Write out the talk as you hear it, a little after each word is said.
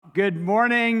Good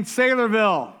morning,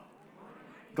 Saylorville.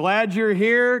 Glad you're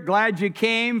here. Glad you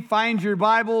came. Find your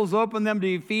Bibles. Open them to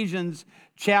Ephesians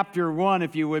chapter 1,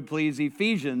 if you would please.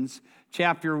 Ephesians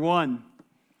chapter 1.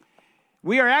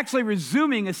 We are actually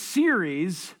resuming a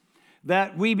series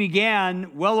that we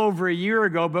began well over a year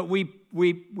ago, but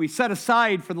we set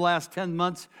aside for the last 10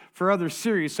 months for other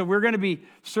series. So we're going to be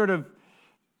sort of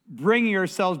bringing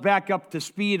ourselves back up to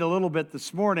speed a little bit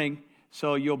this morning.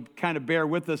 So you'll kind of bear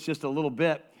with us just a little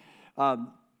bit.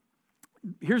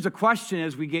 Here's a question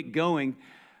as we get going.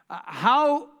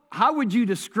 How would you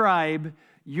describe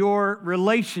your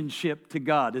relationship to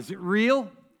God? Is it real?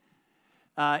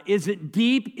 Is it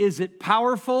deep? Is it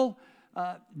powerful?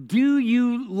 Do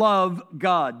you love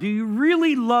God? Do you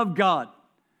really love God?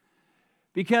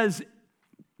 Because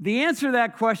the answer to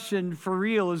that question for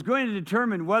real is going to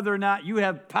determine whether or not you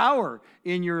have power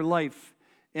in your life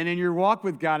and in your walk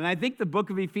with God. And I think the book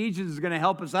of Ephesians is going to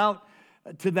help us out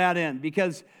to that end,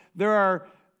 because there are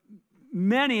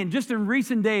many, and just in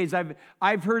recent days,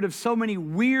 I've heard of so many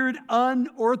weird,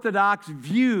 unorthodox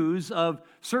views of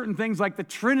certain things like the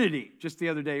Trinity. Just the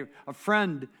other day, a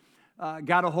friend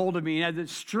got a hold of me and had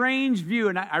this strange view,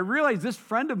 and I realized this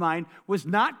friend of mine was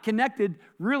not connected,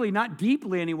 really not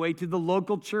deeply anyway, to the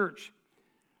local church.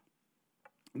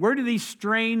 Where do these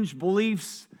strange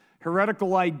beliefs,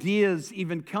 heretical ideas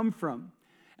even come from?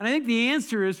 And I think the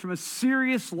answer is from a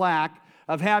serious lack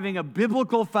of having a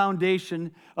biblical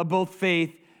foundation of both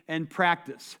faith and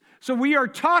practice. So we are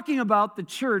talking about the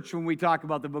church when we talk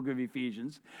about the book of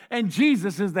Ephesians, and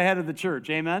Jesus is the head of the church,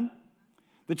 amen?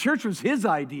 The church was his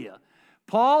idea.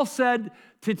 Paul said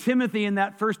to Timothy in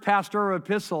that first pastoral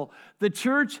epistle, the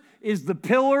church is the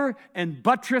pillar and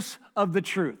buttress of the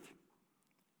truth.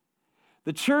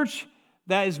 The church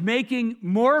that is making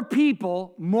more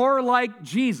people more like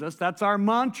Jesus, that's our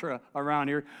mantra around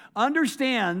here,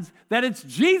 understands that it's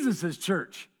Jesus'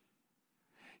 church.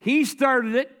 He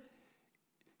started it.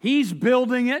 He's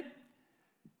building it.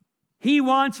 He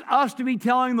wants us to be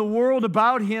telling the world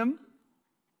about him.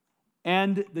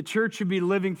 And the church should be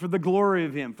living for the glory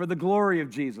of him, for the glory of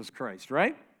Jesus Christ,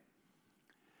 right?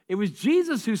 It was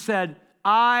Jesus who said,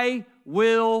 I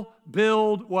will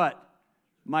build what?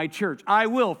 My church. I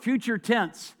will, future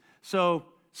tense. So,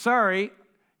 sorry,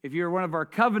 if you're one of our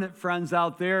covenant friends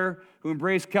out there who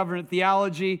embrace covenant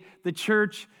theology, the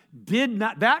church did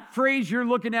not, that phrase you're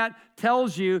looking at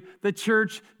tells you the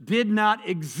church did not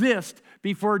exist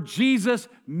before Jesus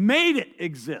made it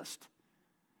exist.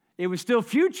 It was still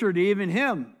future to even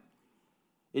him.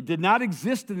 It did not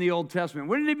exist in the Old Testament.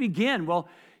 When did it begin? Well,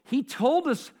 he told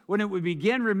us when it would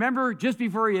begin. Remember, just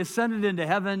before he ascended into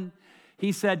heaven,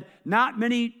 he said, not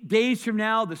many days from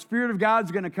now, the Spirit of God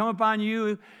is going to come upon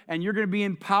you, and you're going to be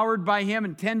empowered by him.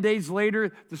 And 10 days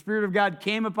later, the Spirit of God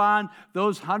came upon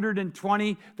those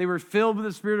 120. They were filled with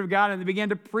the Spirit of God, and they began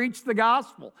to preach the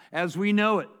gospel as we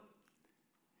know it.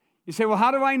 You say, well, how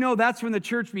do I know that's when the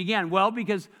church began? Well,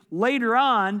 because later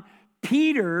on,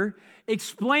 Peter,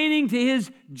 explaining to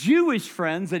his Jewish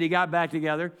friends that he got back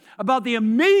together about the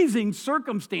amazing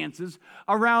circumstances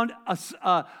around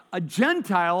a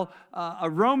Gentile, a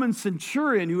Roman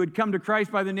centurion who had come to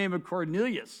Christ by the name of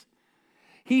Cornelius.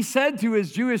 He said to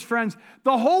his Jewish friends,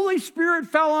 the Holy Spirit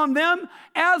fell on them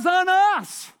as on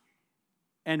us.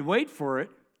 And wait for it,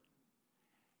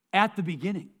 at the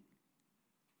beginning.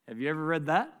 Have you ever read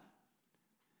that?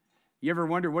 You ever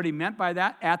wonder what he meant by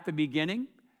that, at the beginning?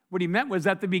 What he meant was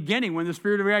at the beginning, when the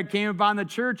Spirit of God came upon the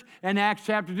church in Acts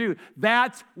chapter 2.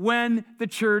 That's when the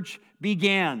church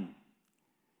began.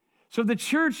 So the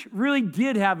church really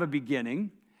did have a beginning.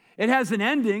 It has an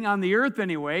ending on the earth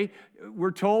anyway.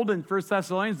 We're told in 1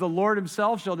 Thessalonians, the Lord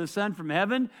himself shall descend from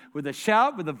heaven with a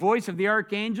shout, with the voice of the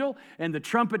archangel, and the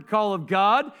trumpet call of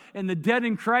God, and the dead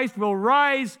in Christ will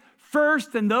rise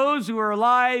first, and those who are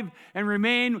alive and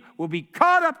remain will be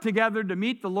caught up together to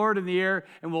meet the Lord in the air,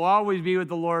 and will always be with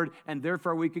the Lord, and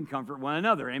therefore we can comfort one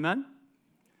another. Amen?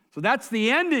 So that's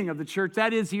the ending of the church.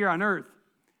 That is here on earth.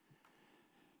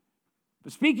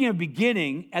 But speaking of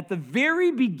beginning, at the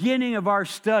very beginning of our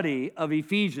study of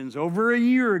Ephesians over a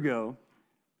year ago,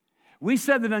 we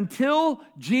said that until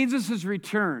Jesus'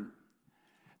 return,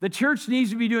 the church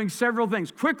needs to be doing several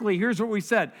things. Quickly, here's what we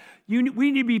said. We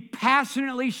need to be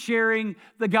passionately sharing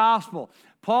the gospel.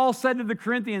 Paul said to the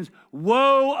Corinthians,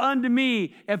 woe unto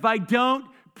me if I don't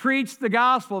preach the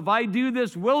gospel. If I do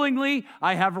this willingly,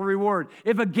 I have a reward.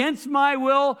 If against my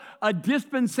will, a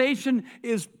dispensation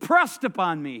is pressed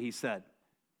upon me, he said.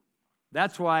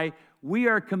 That's why we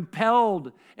are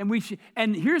compelled,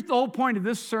 and here's the whole point of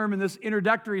this sermon, this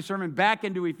introductory sermon back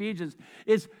into Ephesians,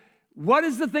 is what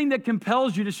is the thing that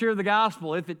compels you to share the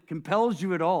gospel, if it compels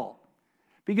you at all?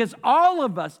 Because all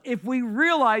of us, if we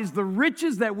realize the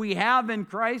riches that we have in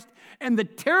Christ and the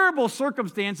terrible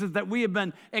circumstances that we have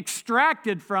been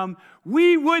extracted from,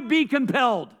 we would be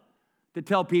compelled to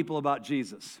tell people about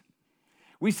Jesus.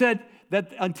 We said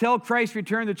that until Christ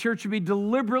returned, the church should be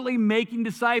deliberately making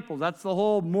disciples. That's the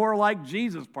whole more like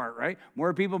Jesus part, right?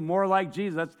 More people, more like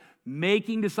Jesus. That's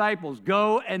making disciples.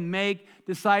 Go and make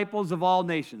disciples of all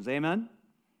nations. Amen?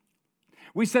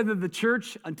 We said that the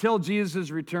church, until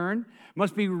Jesus' return,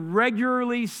 must be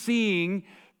regularly seeing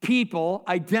people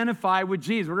identify with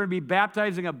Jesus. We're going to be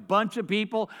baptizing a bunch of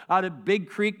people out at Big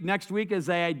Creek next week as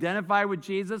they identify with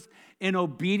Jesus in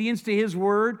obedience to his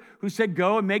word, who said,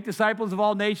 go and make disciples of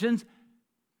all nations,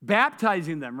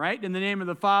 baptizing them, right? In the name of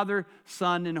the Father,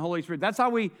 Son, and Holy Spirit. That's how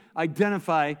we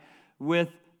identify with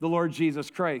the Lord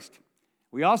Jesus Christ.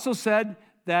 We also said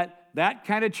that that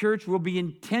kind of church will be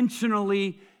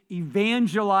intentionally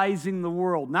evangelizing the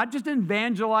world, not just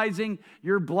evangelizing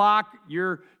your block,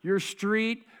 your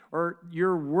street, or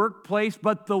your workplace,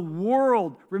 but the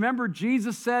world. Remember,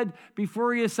 Jesus said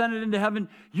before he ascended into heaven,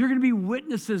 you're going to be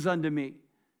witnesses unto me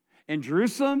in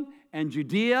Jerusalem and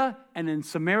Judea and in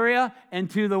Samaria and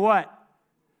to the what?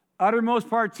 Uttermost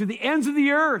part, to the ends of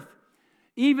the earth.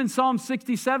 Even Psalm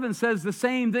 67 says the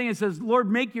same thing. It says, the Lord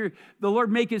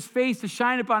make his face to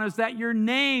shine upon us, that your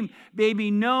name may be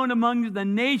known among the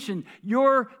nation,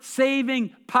 your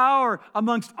saving power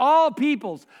amongst all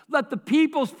peoples. Let the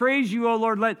peoples praise you, O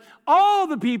Lord. Let all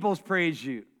the peoples praise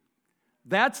you.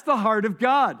 That's the heart of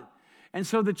God. And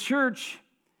so the church,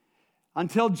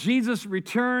 until Jesus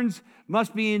returns,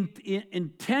 must be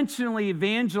intentionally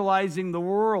evangelizing the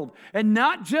world. And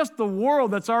not just the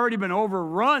world that's already been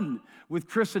overrun with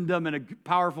Christendom in a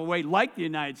powerful way, like the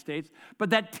United States, but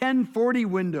that 1040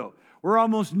 window where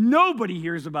almost nobody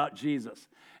hears about Jesus.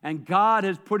 And God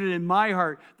has put it in my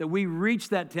heart that we reach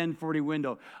that 1040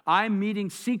 window. I'm meeting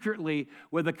secretly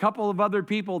with a couple of other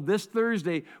people this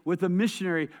Thursday with a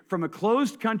missionary from a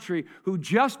closed country who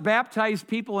just baptized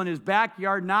people in his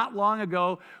backyard not long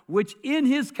ago, which in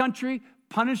his country,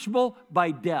 punishable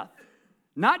by death.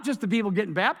 Not just the people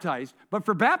getting baptized, but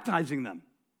for baptizing them.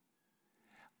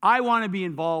 I want to be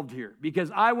involved here because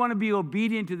I want to be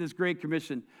obedient to this Great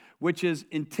Commission, which is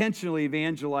intentionally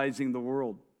evangelizing the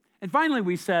world. And finally,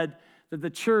 we said that the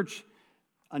church,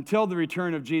 until the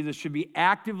return of Jesus, should be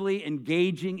actively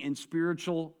engaging in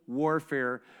spiritual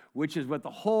warfare, which is what the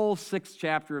whole 6th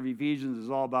chapter of Ephesians is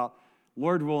all about.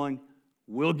 Lord willing,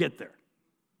 we'll get there.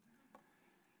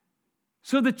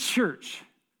 So the church,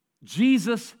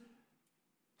 Jesus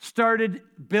started,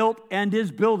 built, and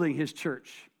is building his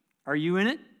church. Are you in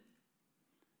it?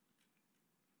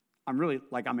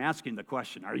 I'm asking the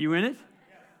question. Are you in it?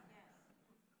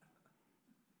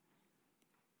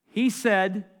 He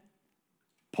said,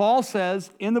 Paul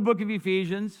says in the book of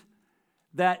Ephesians,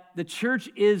 that the church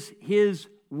is his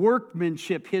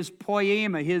workmanship, his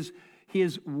poema, his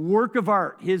work of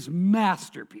art, his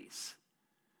masterpiece,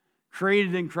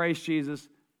 created in Christ Jesus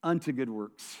unto good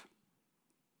works.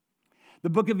 The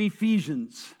book of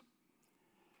Ephesians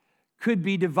could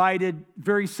be divided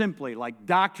very simply, like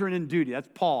doctrine and duty. That's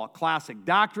Paul, classic.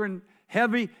 Doctrine,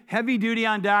 heavy duty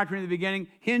on doctrine at the beginning,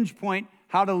 hinge point,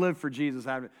 how to live for Jesus.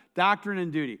 Doctrine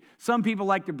and duty. Some people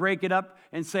like to break it up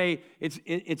and say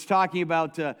it's talking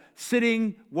about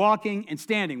sitting, walking, and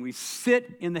standing. We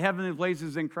sit in the heavenly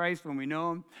places in Christ when we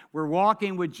know him. We're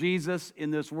walking with Jesus in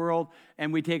this world,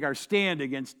 and we take our stand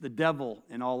against the devil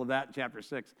and all of that in chapter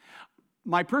 6.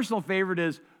 My personal favorite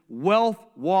is wealth,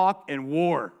 walk, and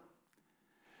war.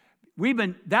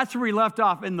 That's where we left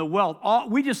off in the wealth.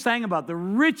 We just sang about the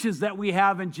riches that we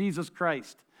have in Jesus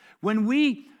Christ. When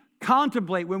we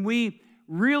contemplate, when we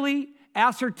really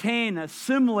ascertain,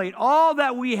 assimilate all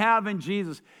that we have in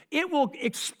Jesus, it will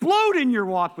explode in your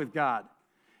walk with God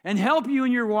and help you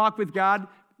in your walk with God.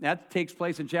 That takes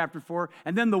place in chapter 4.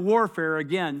 And then the warfare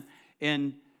again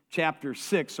in chapter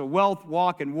 6. So wealth,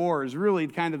 walk, and war is really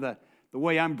kind of the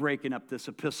way I'm breaking up this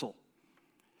epistle.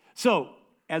 So,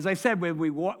 as I said, when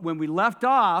we left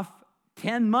off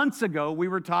 10 months ago, we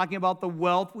were talking about the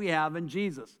wealth we have in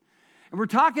Jesus. And we're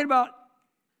talking about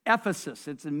Ephesus.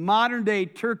 It's in modern-day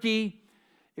Turkey.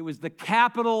 It was the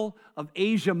capital of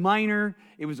Asia Minor.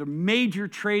 It was a major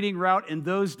trading route in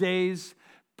those days.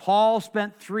 Paul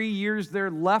spent 3 years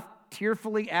there, left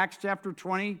tearfully, Acts chapter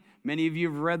 20. Many of you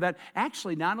have read that.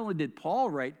 Actually, not only did Paul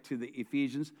write to the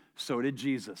Ephesians, so did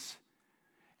Jesus.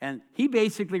 And he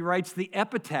basically writes the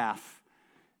epitaph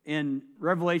in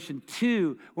Revelation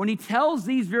 2 when he tells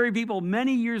these very people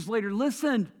many years later,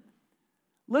 listen,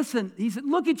 he said,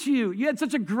 look at you. You had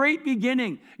such a great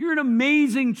beginning. You're an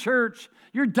amazing church.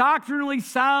 You're doctrinally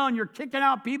sound. You're kicking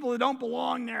out people who don't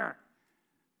belong there.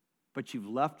 but you've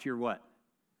left your what?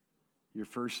 Your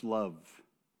first love.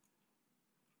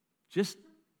 Just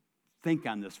think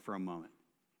on this for a moment.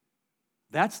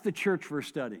 That's the church we're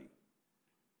studying.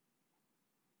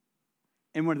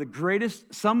 And one of the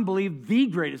greatest, some believe the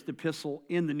greatest epistle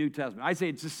in the New Testament. I say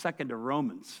it's just second to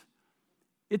Romans.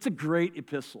 It's a great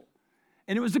epistle.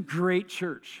 And it was a great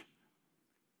church.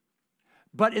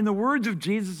 But in the words of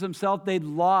Jesus himself, they'd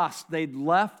left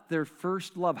their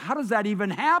first love. How does that even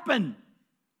happen?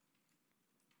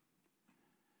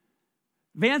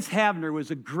 Vance Havner was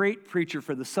a great preacher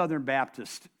for the Southern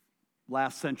Baptist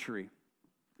last century.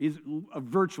 He's a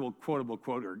virtual quotable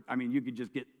quoter. I mean, you could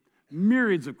just get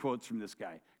myriads of quotes from this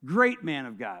guy. Great man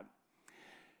of God.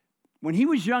 When he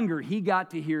was younger, he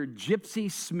got to hear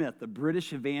Gypsy Smith, a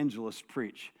British evangelist,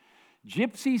 preach.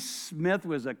 Gypsy Smith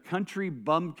was a country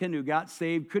bumpkin who got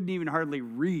saved, couldn't even hardly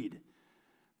read.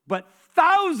 But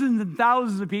thousands and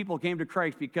thousands of people came to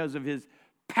Christ because of his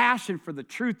passion for the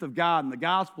truth of God and the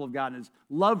gospel of God and his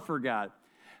love for God.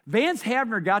 Vance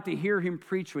Havner got to hear him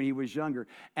preach when he was younger.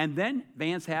 And then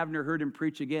Vance Havner heard him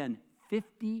preach again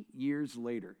 50 years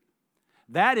later.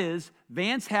 That is,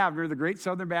 Vance Havner, the great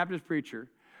Southern Baptist preacher,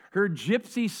 heard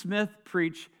Gypsy Smith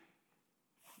preach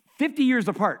 50 years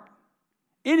apart.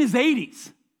 In his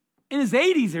 80s. In his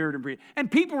 80s, they heard him preach. And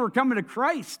people were coming to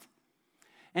Christ.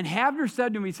 And Havner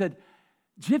said to him, he said,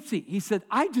 Gypsy, he said,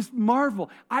 I just marvel.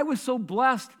 I was so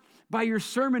blessed by your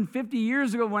sermon 50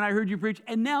 years ago when I heard you preach.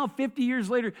 And now 50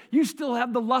 years later, you still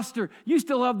have the luster. You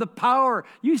still have the power.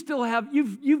 You still have,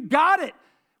 you've got it.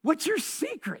 What's your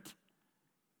secret?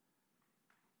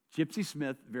 Gypsy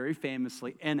Smith, very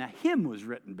famously, and a hymn was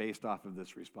written based off of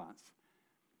this response.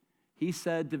 He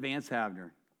said to Vance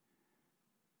Havner,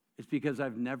 it's because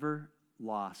I've never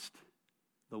lost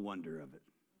the wonder of it.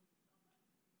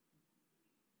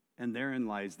 And therein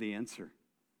lies the answer.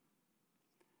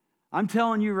 I'm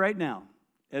telling you right now,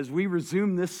 as we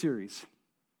resume this series,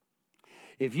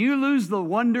 if you lose the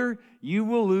wonder, you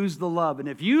will lose the love. And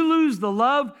if you lose the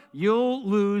love, you'll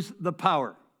lose the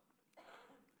power.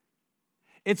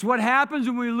 It's what happens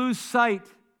when we lose sight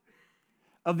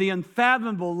of the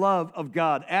unfathomable love of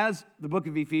God, as the book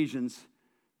of Ephesians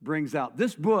brings out.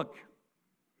 This book,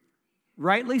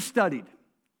 rightly studied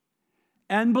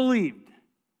and believed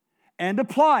and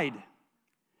applied,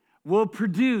 will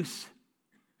produce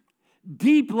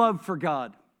deep love for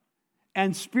God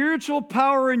and spiritual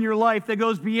power in your life that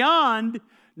goes beyond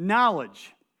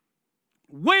knowledge,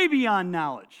 way beyond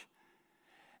knowledge.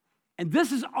 And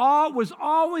this was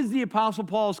always the Apostle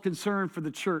Paul's concern for the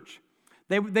church.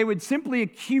 They would simply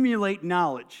accumulate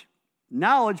knowledge.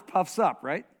 Knowledge puffs up,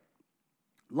 right?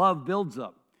 Love builds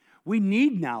up. We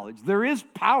need knowledge. There is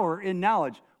power in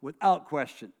knowledge, without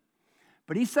question.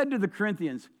 But he said to the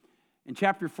Corinthians, in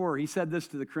chapter 4, he said this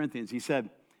to the Corinthians. He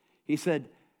said,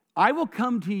 I will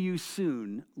come to you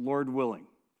soon, Lord willing.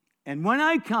 And when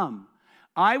I come,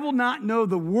 I will not know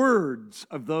the words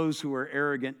of those who are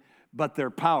arrogant, but their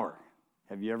power.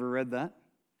 Have you ever read that?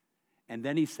 And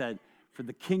then he said, for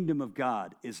the kingdom of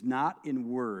God is not in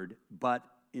word, but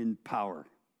in power.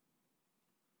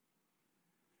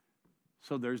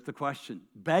 So there's the question,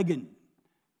 begging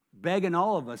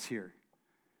all of us here.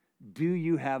 Do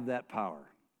you have that power?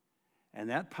 And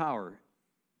that power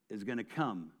is going to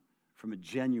come from a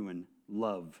genuine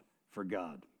love for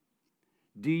God.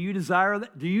 Do you desire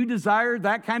that? Do you desire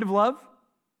that kind of love?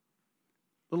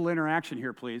 Little interaction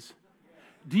here, please.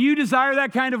 Do you desire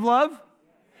that kind of love?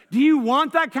 Do you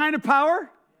want that kind of power?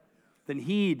 Then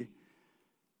heed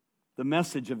the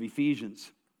message of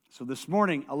Ephesians. So this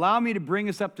morning, allow me to bring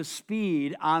us up to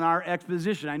speed on our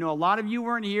exposition. I know a lot of you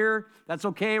weren't here. That's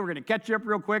okay. We're going to catch you up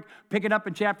real quick. Pick it up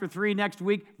in chapter 3 next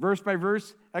week, verse by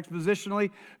verse, expositionally.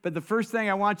 But the first thing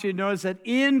I want you to notice that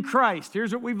in Christ,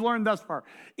 here's what we've learned thus far.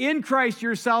 In Christ,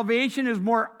 your salvation is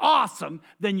more awesome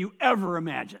than you ever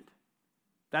imagined.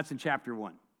 That's in chapter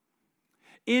 1.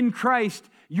 In Christ,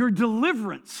 your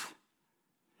deliverance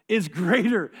is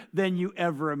greater than you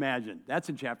ever imagined. That's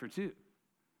in chapter 2.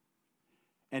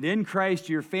 And in Christ,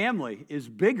 your family is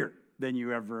bigger than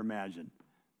you ever imagined.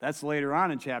 That's later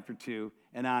on in chapter 2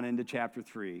 and on into chapter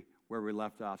 3 where we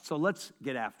left off. So let's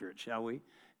get after it, shall we?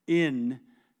 In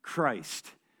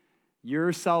Christ,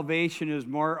 your salvation is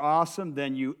more awesome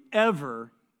than you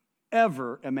ever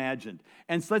imagined.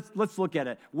 And so let's look at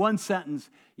it. One sentence,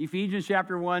 Ephesians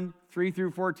chapter 1, 3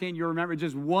 through 14. You'll remember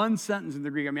just one sentence in the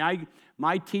Greek. I mean,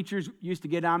 my teachers used to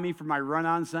get on me for my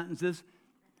run-on sentences.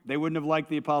 They wouldn't have liked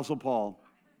the Apostle Paul,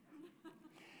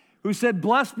 who said,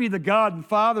 blessed be the God and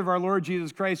Father of our Lord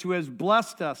Jesus Christ, who has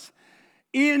blessed us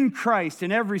in Christ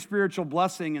in every spiritual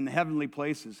blessing in the heavenly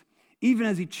places, even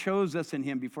as he chose us in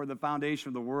him before the foundation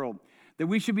of the world, that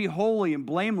we should be holy and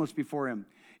blameless before him.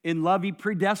 In love, he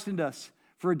predestined us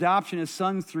for adoption as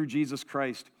sons through Jesus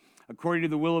Christ, according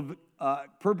to the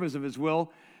purpose of his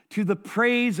will, to the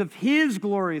praise of his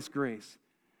glorious grace,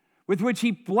 with which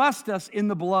he blessed us in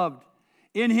the beloved.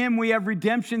 In him we have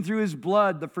redemption through his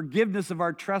blood, the forgiveness of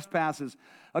our trespasses,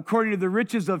 according to the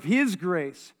riches of his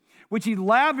grace, which he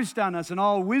lavished on us in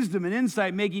all wisdom and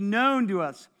insight, making known to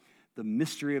us the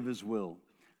mystery of his will,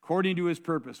 according to his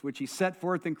purpose, which he set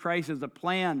forth in Christ as a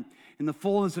plan in the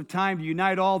fullness of time to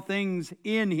unite all things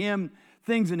in him,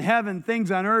 things in heaven,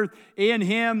 things on earth. In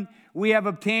him we have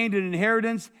obtained an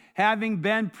inheritance, having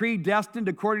been predestined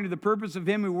according to the purpose of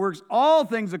him who works all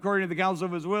things according to the counsel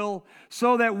of his will,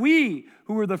 so that we,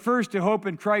 who were the first to hope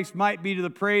in Christ, might be to the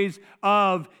praise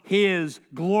of his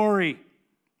glory.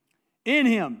 In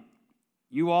him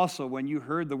you also, when you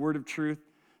heard the word of truth,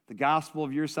 the gospel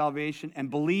of your salvation, and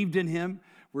believed in him,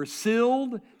 were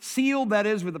sealed, that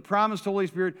is, with the promised Holy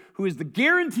Spirit, who is the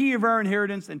guarantee of our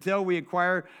inheritance until we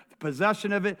acquire the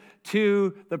possession of it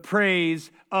to the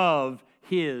praise of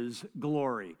his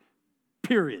glory.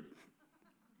 Period.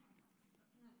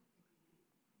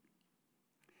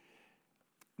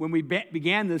 When we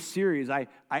began this series,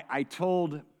 I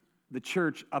told the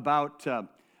church about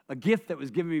a gift that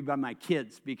was given me by my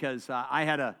kids because I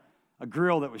had a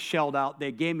grill that was shelled out.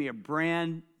 They gave me a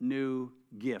brand new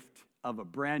gift of a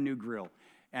brand new grill.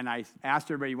 And I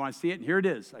asked everybody, you want to see it? And here it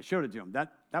is. I showed it to them.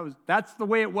 That's the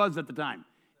way it was at the time.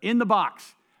 In the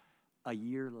box. A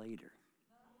year later,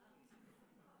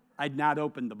 I'd not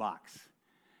opened the box.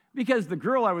 Because the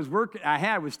grill I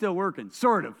had was still working,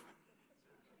 sort of.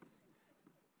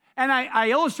 And I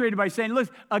illustrated by saying, look,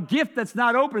 a gift that's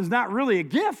not open is not really a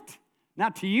gift.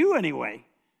 Not to you anyway.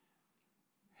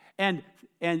 And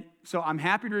so I'm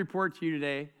happy to report to you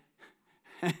today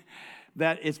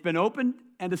that it's been opened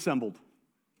and assembled,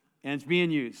 and it's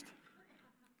being used.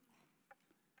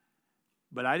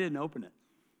 But I didn't open it.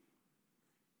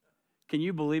 Can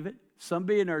you believe it?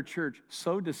 Somebody in our church,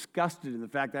 so disgusted in the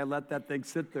fact that I let that thing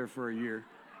sit there for a year,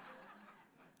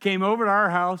 came over to our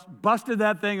house, busted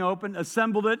that thing open,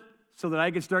 assembled it so that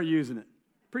I could start using it.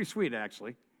 Pretty sweet,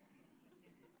 actually.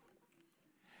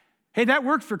 Hey, that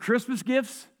works for Christmas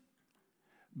gifts,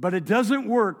 but it doesn't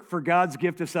work for God's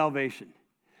gift of salvation.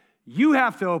 You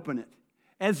have to open it.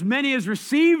 As many as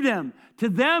received him, to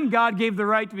them God gave the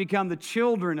right to become the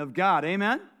children of God.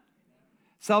 Amen?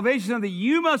 Salvation is something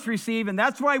you must receive, and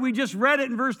that's why we just read it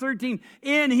in verse 13.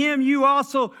 In him you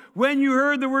also, when you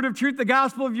heard the word of truth, the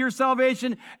gospel of your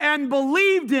salvation, and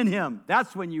believed in him,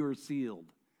 that's when you were sealed.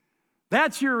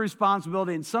 That's your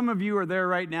responsibility, and some of you are there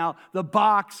right now. The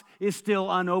box is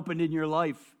still unopened in your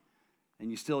life,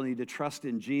 and you still need to trust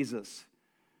in Jesus.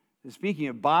 And speaking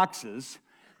of boxes,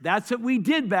 that's what we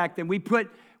did back then. We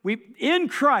in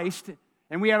Christ,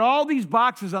 and we had all these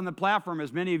boxes on the platform,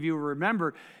 as many of you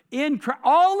remember. In Christ,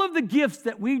 all of the gifts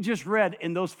that we just read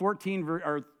in those 14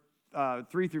 or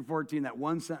 3 through 14, that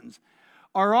one sentence,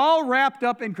 are all wrapped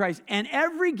up in Christ. And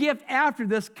every gift after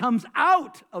this comes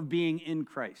out of being in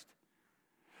Christ.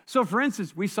 So, for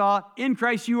instance, we saw in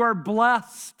Christ you are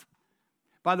blessed.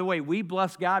 By the way, we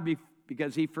bless God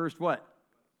because he first what?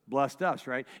 Blessed us,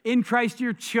 right? In Christ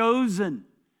you're chosen.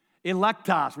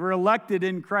 Electos, we're elected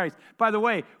in Christ. By the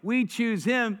way, we choose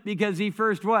him because he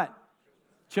first what?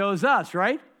 Chose us,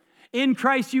 right? In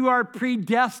Christ you are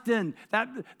predestined.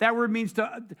 That word means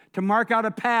to mark out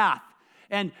a path.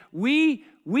 And we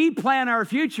plan our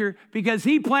future because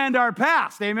he planned our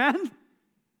past, amen?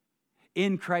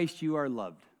 In Christ you are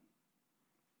loved.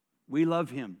 We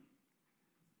love him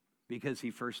because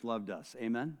he first loved us,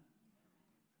 amen?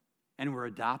 And we're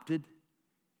adopted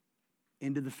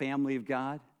into the family of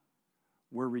God.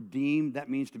 We're redeemed. That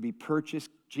means to be purchased.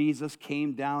 Jesus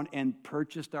came down and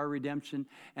purchased our redemption.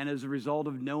 And as a result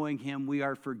of knowing him, we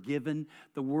are forgiven.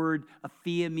 The word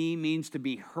aphiemi means to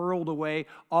be hurled away.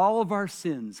 All of our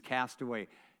sins cast away.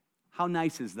 How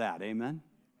nice is that? Amen?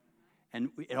 And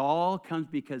it all comes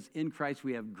because in Christ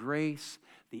we have grace,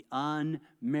 the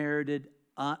unmerited,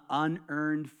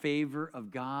 unearned favor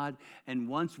of God. And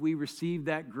once we receive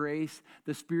that grace,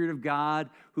 the Spirit of God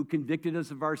who convicted us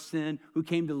of our sin, who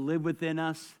came to live within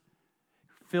us,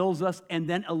 fills us and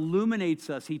then illuminates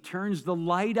us. He turns the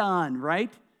light on,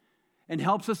 right? And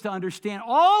helps us to understand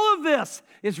all of this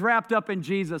is wrapped up in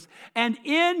Jesus. And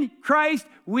in Christ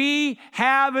we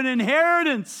have an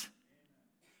inheritance.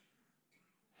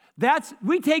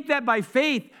 We take that by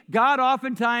faith. God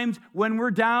oftentimes, when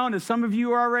we're down, as some of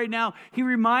you are right now, he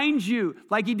reminds you,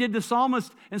 like he did the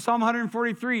psalmist in Psalm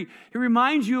 143, he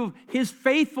reminds you of his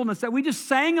faithfulness that we just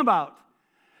sang about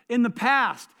in the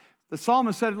past. The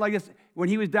psalmist said it like this, when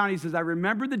he was down, he says, I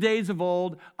remember the days of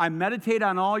old. I meditate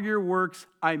on all your works.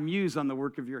 I muse on the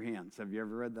work of your hands. Have you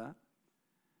ever read that?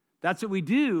 That's what we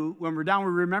do when we're down.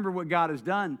 We remember what God has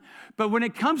done. But when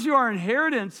it comes to our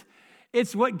inheritance,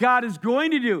 it's what God is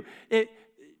going to do.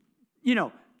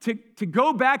 To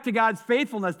go back to God's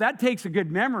faithfulness, that takes a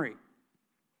good memory.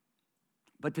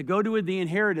 But to go to the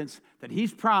inheritance that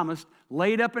he's promised,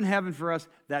 laid up in heaven for us,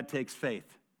 that takes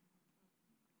faith.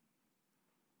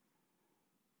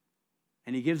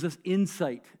 And he gives us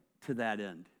insight to that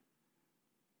end.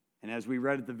 And as we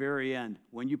read at the very end,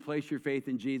 when you place your faith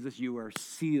in Jesus, you are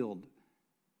sealed.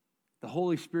 The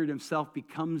Holy Spirit himself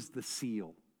becomes the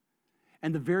seal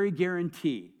and the very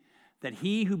guarantee that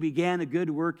he who began a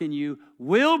good work in you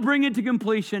will bring it to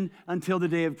completion until the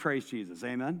day of Christ Jesus.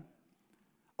 Amen?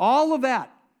 All of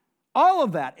that,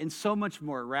 and so much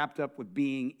more wrapped up with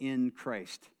being in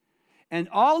Christ. And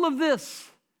all of this,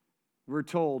 we're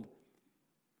told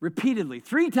repeatedly,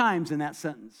 3 times in that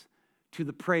sentence, to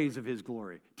the praise of his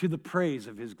glory, to the praise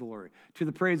of his glory, to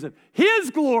the praise of his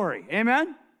glory.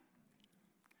 Amen?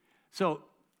 So,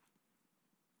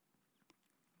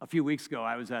 a few weeks ago,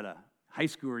 I was at a high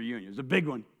school reunion. It was a big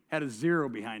one, had a 0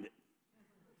 behind it.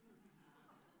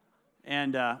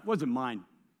 And it wasn't mine,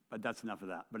 but that's enough of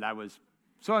that.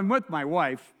 So I'm with my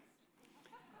wife.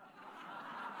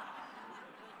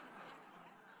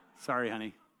 Sorry,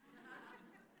 honey.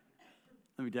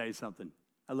 Let me tell you something.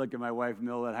 I looked at my wife in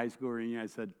the middle of that high school reunion. I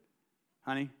said,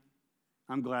 honey,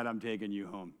 I'm glad I'm taking you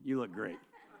home. You look great.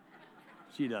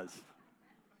 She does.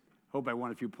 Hope I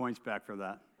won a few points back for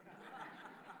that.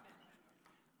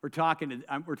 We're talking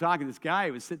to this guy.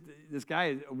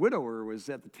 A widower, was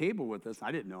at the table with us.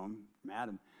 I didn't know him, met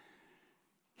him.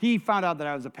 He found out that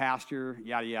I was a pastor,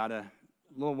 yada, yada.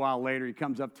 A little while later, he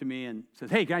comes up to me and says,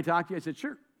 hey, can I talk to you? I said,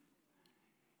 sure.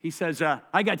 He says,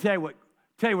 I got to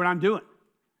tell you what I'm doing.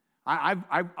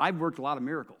 I've worked a lot of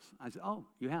miracles. I said, oh,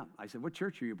 you have? I said, what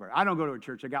church are you part of? I don't go to a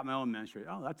church. I got my own ministry.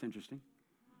 Oh, that's interesting.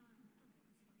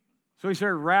 So he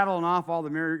started rattling off all the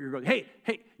miracles. He goes,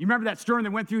 hey, you remember that storm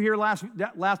that went through here last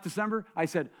December? I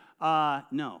said,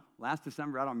 no. Last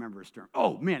December, I don't remember a storm.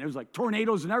 Oh, man, it was like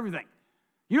tornadoes and everything.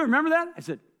 You don't remember that? I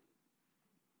said,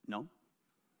 no.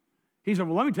 He said,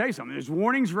 well, let me tell you something. There's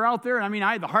warnings were out there. And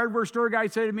I had the hardware store guy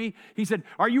say to me, he said,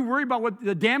 are you worried about what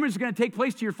the damage is going to take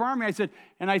place to your farm? I said,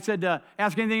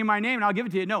 ask anything in my name and I'll give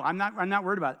it to you. No, I'm not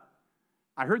worried about it.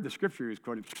 I heard the scripture he was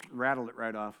quoting, rattled it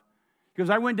right off. Because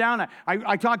I went down,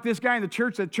 I talked to this guy in the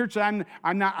church that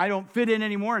I don't fit in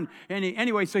anymore. And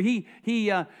anyway, so he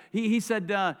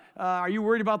said, are you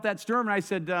worried about that storm? And I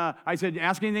said,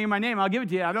 ask anything in my name, I'll give it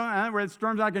to you. I don't where the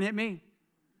storm's not going to hit me.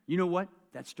 You know what?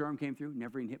 That storm came through,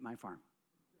 never even hit my farm.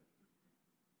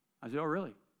 I said, oh,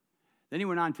 really? Then he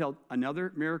went on to tell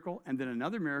another miracle, and then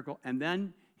another miracle, and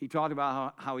then he talked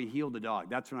about how he healed the dog.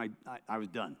 That's when I was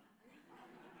done.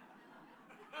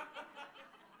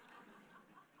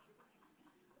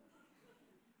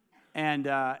 And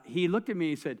he looked at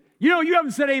me and he said, you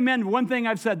haven't said amen to one thing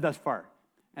I've said thus far.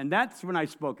 And that's when I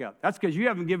spoke up. That's because you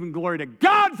haven't given glory to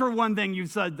God for one thing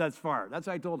you've said thus far. That's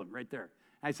what I told him right there.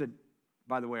 I said,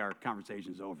 by the way, our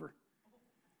conversation's over.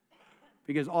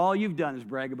 Because all you've done is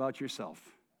brag about yourself.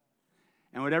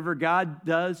 And whatever God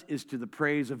does is to the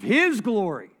praise of his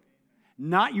glory,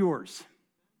 not yours.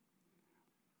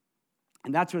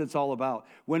 And that's what it's all about.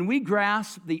 When we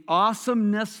grasp the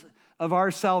awesomeness of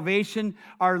our salvation,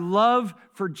 our love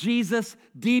for Jesus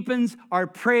deepens, our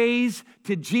praise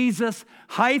to Jesus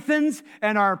heightens,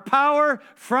 and our power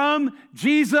from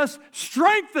Jesus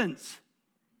strengthens.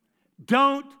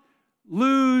 Don't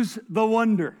lose the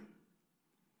wonder.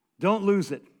 Don't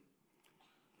lose it.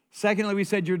 Secondly, we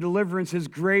said your deliverance is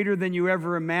greater than you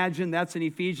ever imagined. That's in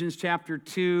Ephesians chapter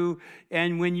 2.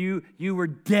 And when you were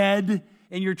dead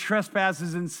in your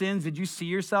trespasses and sins, did you see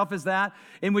yourself as that?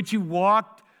 In which you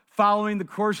walked following the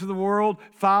course of the world,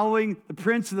 following the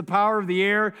prince of the power of the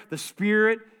air, the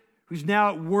Spirit, who's now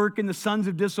at work in the sons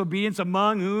of disobedience,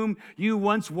 among whom you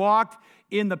once walked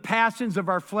in the passions of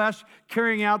our flesh,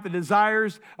 carrying out the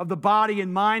desires of the body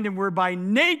and mind, and were by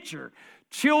nature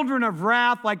children of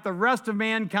wrath like the rest of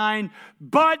mankind,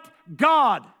 but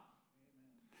God,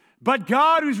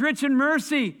 who's rich in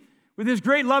mercy, with his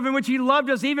great love in which he loved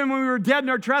us, even when we were dead in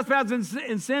our trespasses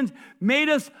and sins, made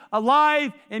us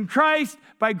alive in Christ.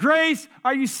 By grace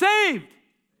are you saved.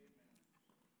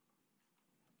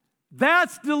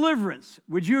 That's deliverance.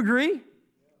 Would you agree?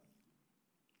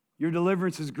 Your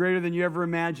deliverance is greater than you ever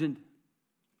imagined.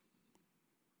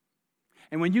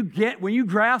 And when you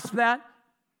grasp that,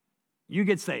 you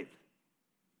get saved.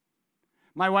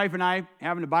 My wife and I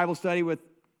having a Bible study with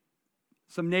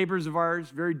some neighbors of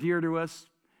ours, very dear to us.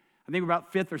 I think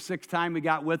about fifth or sixth time we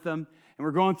got with them, and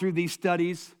we're going through these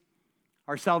studies,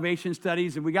 our salvation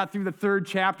studies, and we got through the third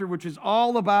chapter, which is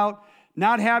all about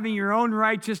not having your own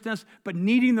righteousness, but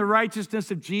needing the righteousness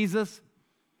of Jesus.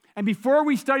 And before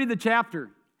we studied the chapter,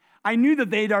 I knew that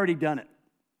they'd already done it.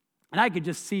 And I could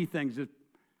just see things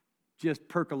just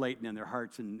percolating in their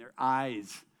hearts and their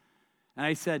eyes. And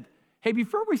I said, hey,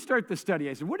 before we start the study,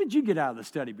 I said, what did you get out of the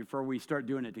study before we start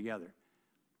doing it together?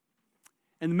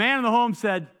 And the man in the home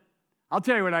said, I'll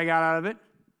tell you what I got out of it.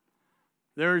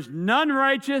 There's none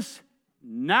righteous,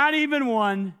 not even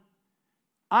one.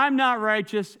 I'm not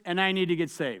righteous, and I need to get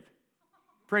saved.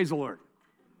 Praise the Lord.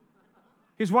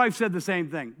 His wife said the same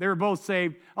thing. They were both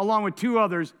saved, along with two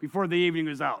others, before the evening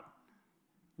was out.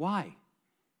 Why?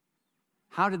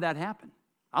 How did that happen?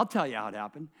 I'll tell you how it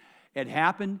happened. It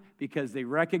happened because they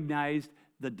recognized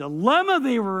the dilemma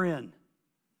they were in,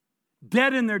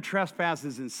 dead in their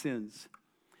trespasses and sins.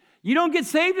 You don't get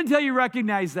saved until you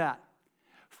recognize that.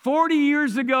 40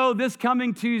 years ago, this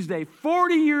coming Tuesday,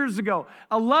 40 years ago,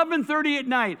 11:30 at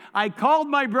night, I called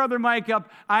my brother Mike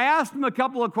up. I asked him a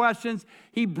couple of questions.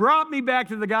 He brought me back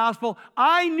to the gospel.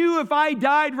 I knew if I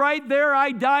died right there,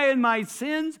 I'd die in my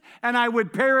sins and I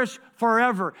would perish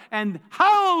forever. And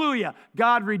hallelujah,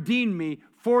 God redeemed me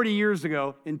 40 years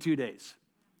ago in 2 days.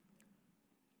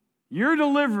 Your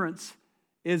deliverance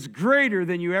is greater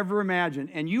than you ever imagined.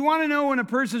 And you want to know when a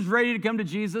person's ready to come to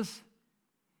Jesus?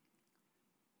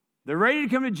 They're ready to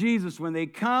come to Jesus when they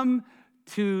come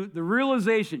to the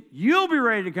realization. You'll be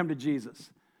ready to come to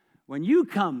Jesus when you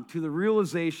come to the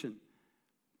realization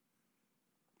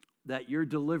that your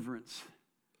deliverance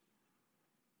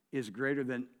is greater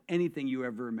than anything you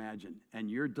ever imagined.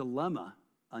 And your dilemma,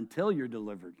 until you're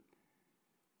delivered,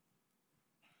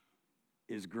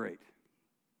 is great.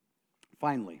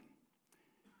 Finally,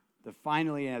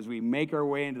 as we make our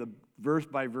way into the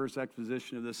verse-by-verse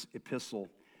exposition of this epistle,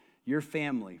 your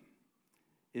family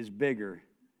is bigger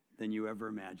than you ever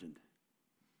imagined.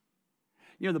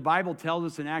 You know, the Bible tells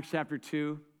us in Acts chapter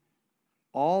 2,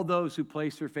 all those who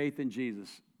place their faith in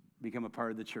Jesus become a part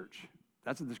of the church.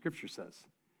 That's what the scripture says.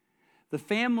 The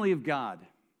family of God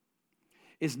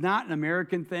is not an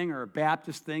American thing or a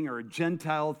Baptist thing or a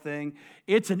Gentile thing.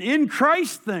 It's an in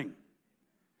Christ thing.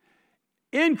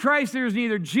 In Christ, there is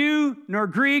neither Jew nor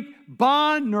Greek,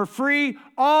 bond nor free,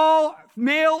 all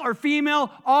male or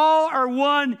female, all are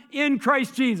one in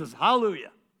Christ Jesus.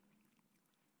 Hallelujah.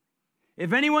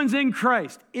 If anyone's in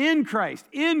Christ,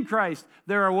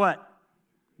 there are what?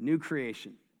 New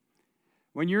creation.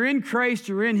 When you're in Christ,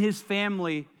 you're in his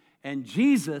family, and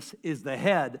Jesus is the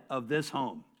head of this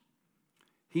home.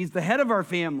 He's the head of our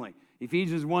family.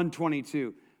 Ephesians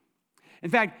 1:22. In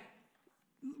fact,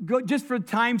 just for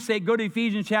time's sake, go to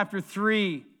Ephesians chapter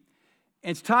 3.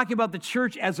 It's talking about the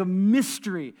church as a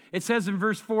mystery. It says in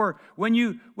verse 4, when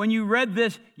you read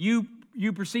this, you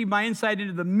perceive my insight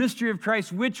into the mystery of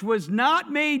Christ, which was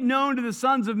not made known to the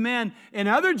sons of men in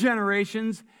other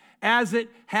generations, as it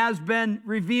has been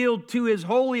revealed to his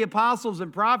holy apostles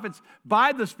and prophets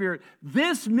by the Spirit.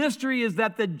 This mystery is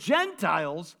that the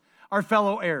Gentiles are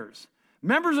fellow heirs,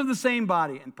 members of the same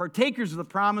body, and partakers of the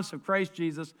promise of Christ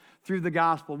Jesus through the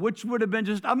gospel, which would have been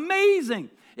just amazing.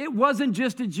 It wasn't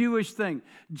just a Jewish thing.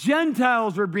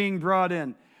 Gentiles were being brought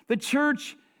in. The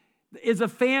church is a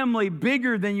family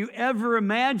bigger than you ever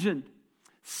imagined.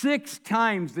 6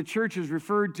 times the church is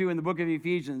referred to in the book of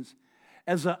Ephesians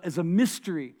as a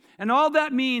mystery. And all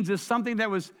that means is something that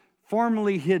was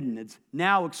formerly hidden. It's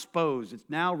now exposed. It's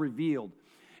now revealed.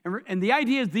 And the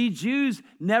idea is these Jews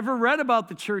never read about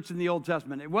the church in the Old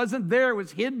Testament. It wasn't there. It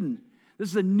was hidden. This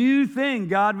is a new thing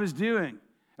God was doing.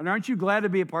 And aren't you glad to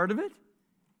be a part of it?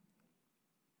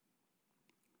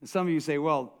 And some of you say,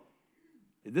 well,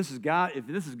 if this is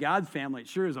God's family, it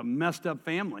sure is a messed up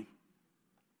family.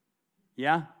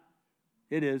 Yeah,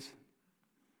 it is.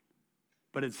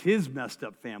 But it's his messed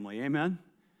up family. Amen?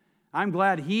 I'm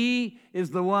glad he is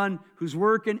the one who's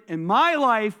working in my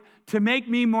life to make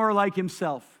me more like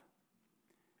himself.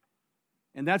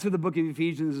 And that's what the book of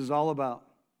Ephesians is all about.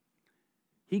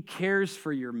 He cares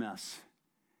for your mess.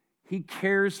 He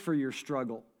cares for your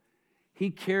struggle. He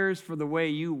cares for the way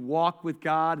you walk with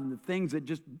God and the things that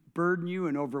just burden you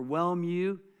and overwhelm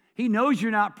you. He knows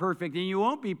you're not perfect and you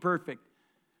won't be perfect.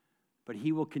 But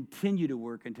he will continue to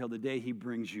work until the day he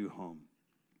brings you home.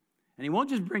 And he won't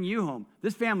just bring you home.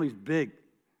 This family's big.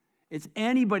 It's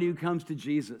anybody who comes to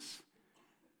Jesus.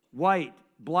 White,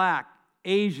 black,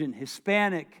 Asian,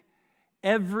 Hispanic,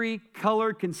 every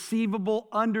color conceivable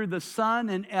under the sun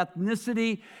and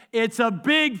ethnicity. It's a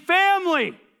big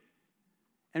family.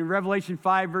 And Revelation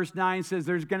 5, verse 9 says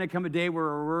there's going to come a day where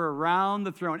we're around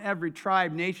the throne, every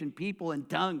tribe, nation, people, and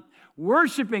tongue,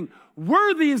 worshiping,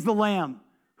 worthy is the Lamb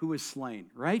who was slain,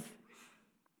 right?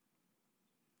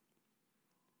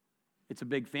 It's a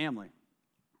big family.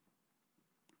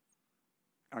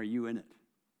 Are you in it?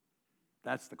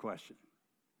 That's the question.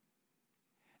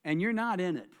 And you're not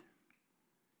in it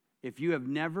if you have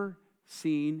never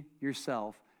seen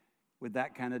yourself with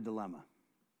that kind of dilemma.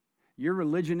 Your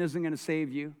religion isn't going to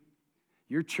save you.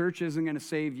 Your church isn't going to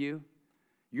save you.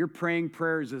 Your praying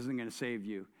prayers isn't going to save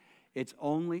you. It's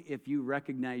only if you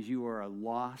recognize you are a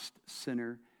lost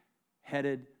sinner,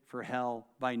 headed for hell,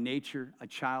 by nature a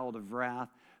child of wrath,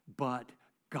 but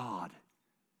God,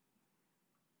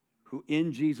 who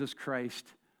in Jesus Christ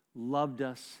loved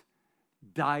us,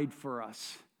 died for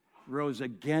us, rose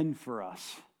again for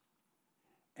us,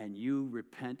 and you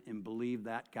repent and believe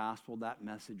that gospel, that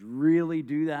message, really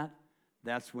do that,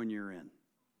 that's when you're in.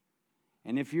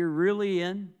 And if you're really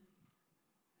in,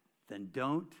 then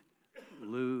don't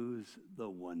lose the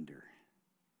wonder.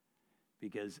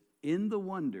 Because in the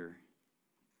wonder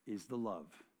is the love.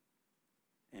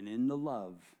 And in the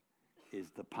love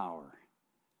is the power.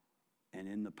 And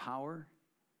in the power,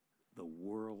 the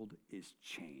world is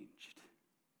changed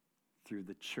through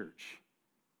the church,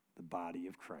 the body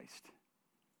of Christ.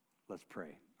 Let's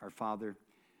pray. Our Father,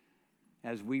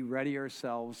 as we ready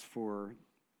ourselves for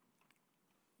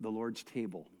the Lord's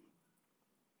table,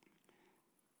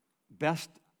 best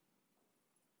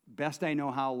I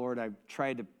know how, Lord, I've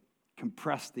tried to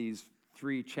compress these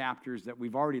 3 chapters that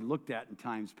we've already looked at in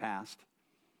times past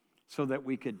so that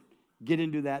we could get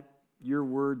into that, your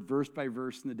word, verse by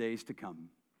verse in the days to come.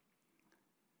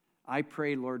 I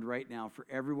pray, Lord, right now for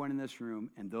everyone in this room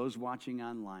and those watching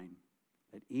online,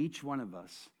 that each one of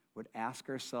us would ask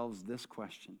ourselves this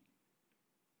question: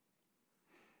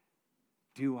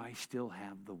 do I still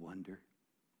have the wonder?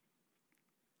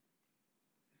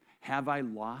 Have I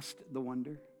lost the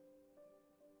wonder?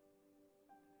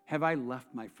 Have I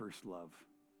left my first love?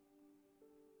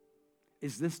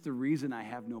 Is this the reason I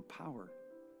have no power?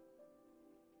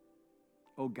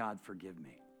 Oh God, forgive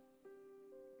me.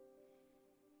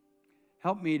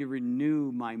 Help me to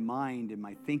renew my mind and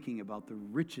my thinking about the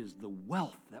riches, the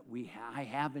wealth that I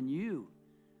have in you.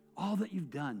 All that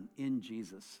you've done in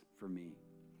Jesus for me.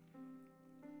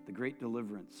 The great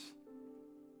deliverance.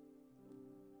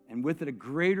 And with it, a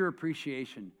greater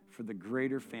appreciation for the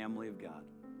greater family of God.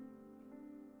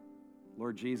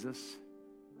 Lord Jesus,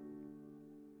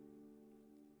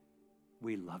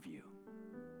 we love you,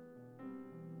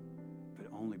 but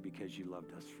only because you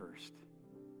loved us first.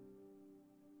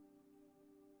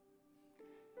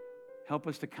 Help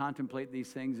us to contemplate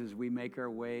these things as we make our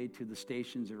way to the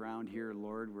stations around here,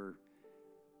 Lord, where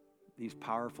these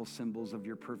powerful symbols of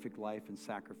your perfect life and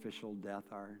sacrificial death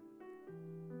are.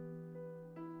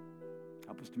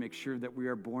 Help us to make sure that we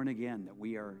are born again, that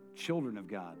we are children of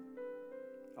God.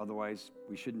 Otherwise,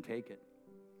 we shouldn't take it.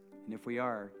 And if we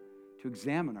are, to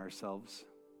examine ourselves,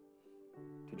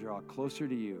 to draw closer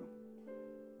to you,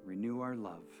 renew our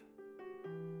love.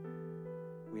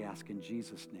 We ask in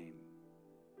Jesus' name.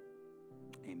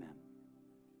 Amen.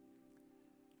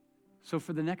 So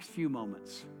for the next few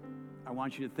moments, I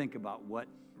want you to think about what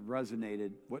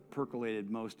resonated, what percolated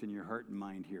most in your heart and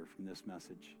mind here from this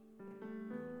message.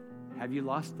 Have you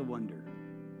lost the wonder?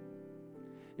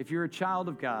 If you're a child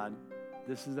of God,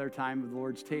 this is our time of the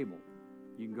Lord's table.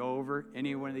 You can go over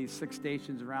any one of these 6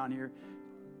 stations around here,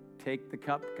 take the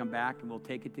cup, come back, and we'll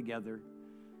take it together.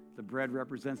 The bread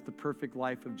represents the perfect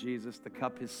life of Jesus, the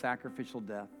cup, his sacrificial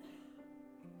death.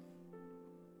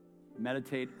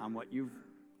 Meditate on what you've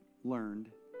learned.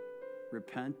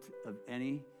 Repent of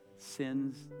any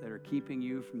sins that are keeping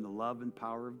you from the love and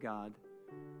power of God,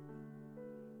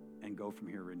 and go from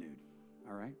here renewed.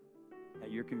 All right?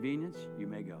 At your convenience, you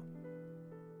may go.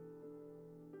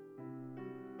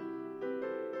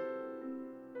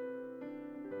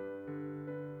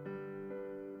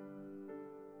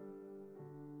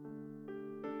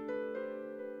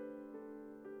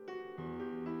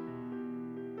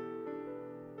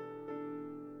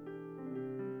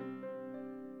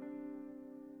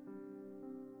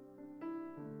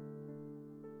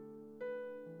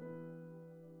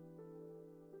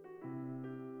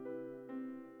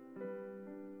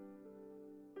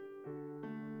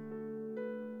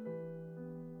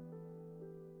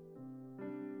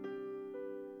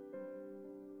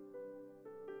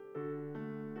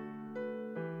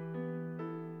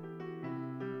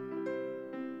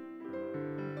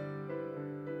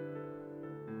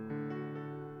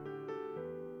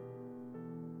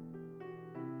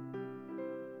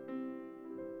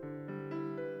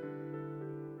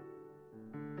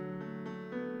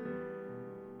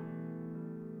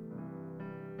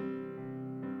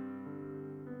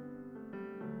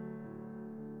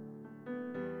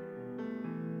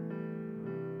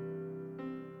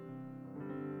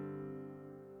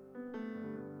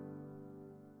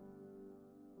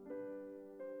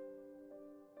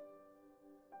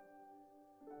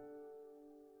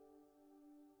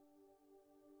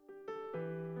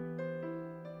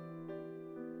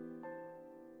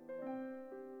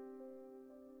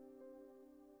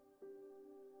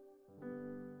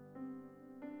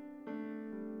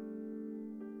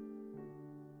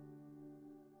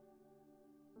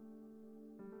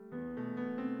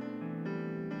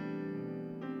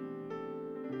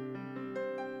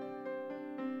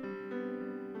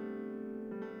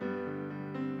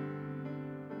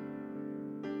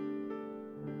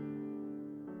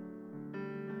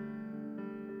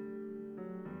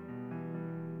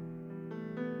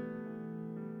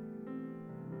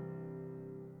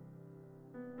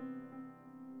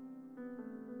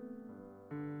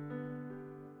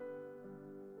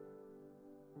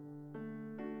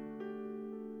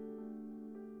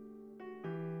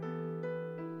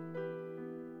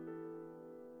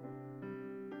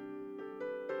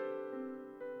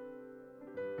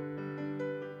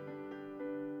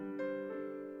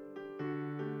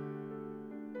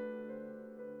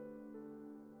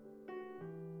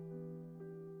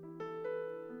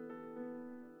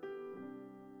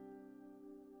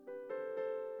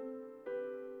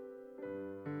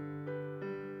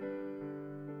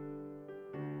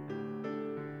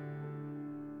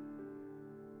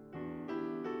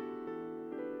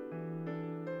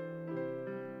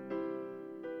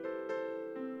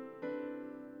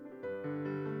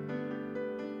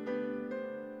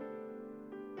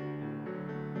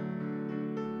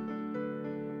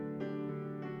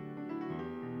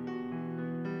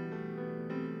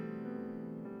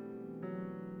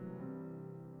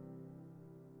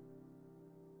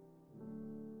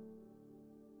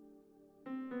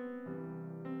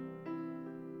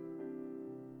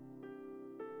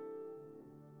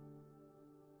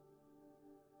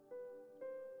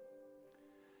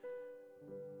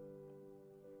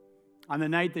 On the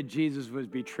night that Jesus was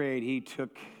betrayed, he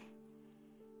took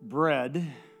bread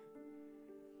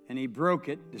and he broke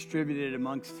it, distributed it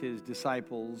amongst his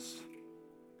disciples,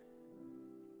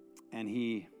 and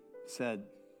he said,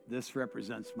 "This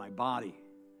represents my body,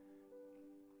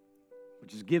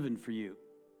 which is given for you.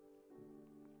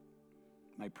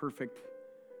 My perfect,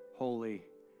 holy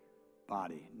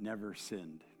body, never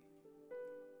sinned."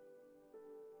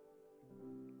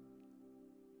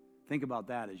 Think about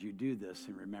that as you do this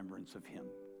in remembrance of him.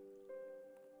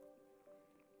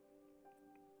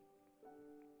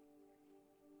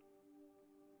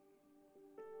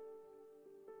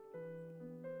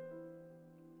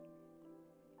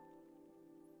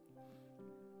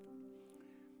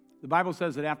 The Bible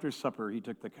says that after supper, he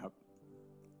took the cup.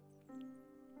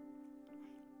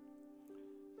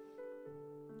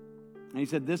 And he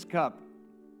said, "This cup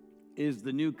is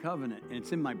the new covenant, and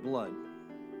it's in my blood."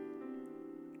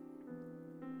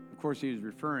 Of course, he was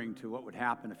referring to what would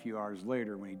happen a few hours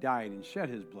later when he died and shed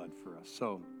his blood for us.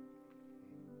 So,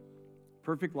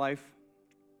 perfect life,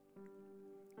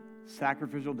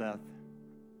 sacrificial death,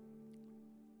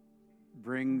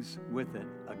 brings with it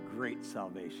a great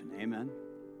salvation. Amen?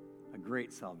 A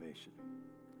great salvation.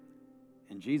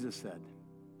 And Jesus said,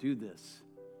 "Do this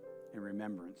in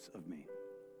remembrance of me."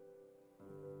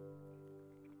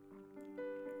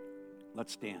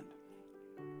 Let's stand.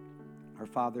 Our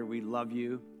Father, we love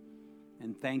you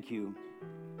and thank you.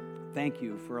 Thank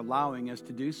you for allowing us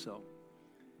to do so,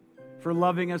 for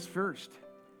loving us first,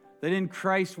 that in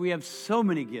Christ we have so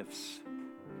many gifts.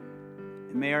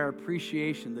 And may our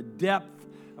appreciation, the depth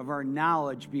of our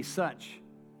knowledge be such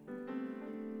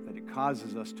that it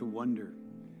causes us to wonder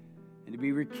and to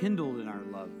be rekindled in our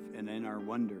love and in our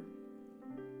wonder,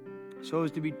 so as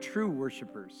to be true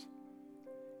worshipers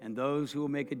and those who will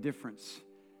make a difference,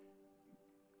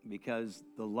 because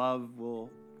the love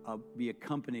will be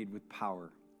accompanied with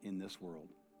power in this world.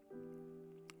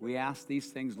 We ask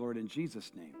these things, Lord, in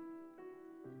Jesus' name.